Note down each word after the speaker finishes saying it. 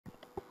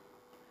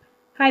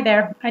Hi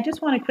there. I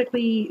just want to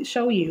quickly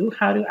show you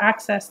how to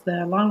access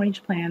the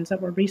long-range plans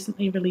that were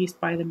recently released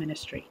by the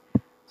ministry.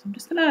 So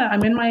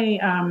I'm in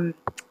my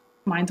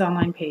Minds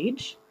Online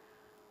page.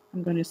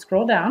 I'm going to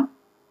scroll down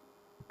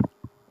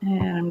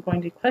and I'm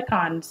going to click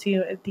on see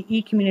the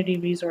e-community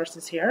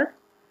resources here.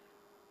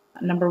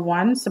 Number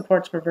 1,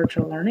 supports for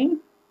virtual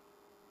learning.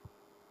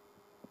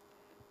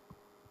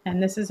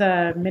 And this is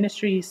a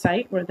ministry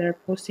site where they're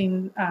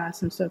posting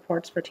some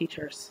supports for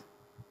teachers.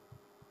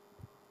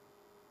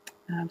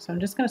 So I'm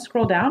just going to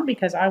scroll down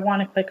because I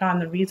want to click on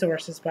the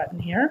resources button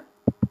here.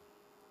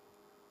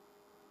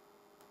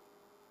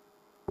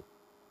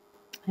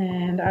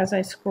 And as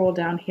I scroll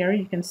down here,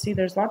 you can see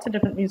there's lots of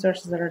different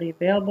resources that are already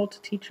available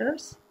to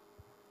teachers.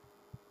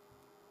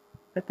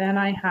 But then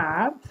I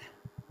have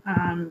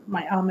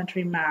my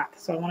elementary math.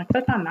 So I want to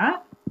click on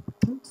that.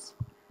 Oops.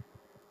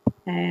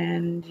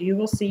 And you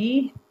will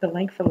see the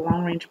link for the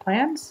long-range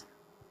plans.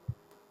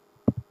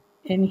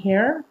 In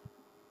here,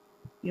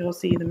 you will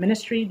see the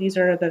ministry. These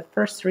are the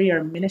first 3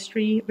 are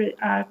ministry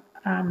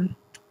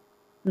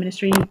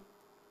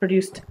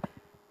produced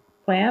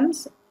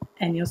plans,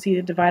 and you'll see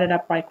it divided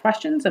up by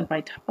questions and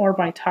by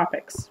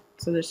topics.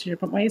 So there's 2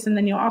 different ways, and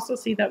then you'll also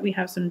see that we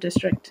have some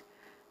district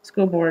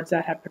school boards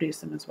that have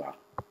produced them as well.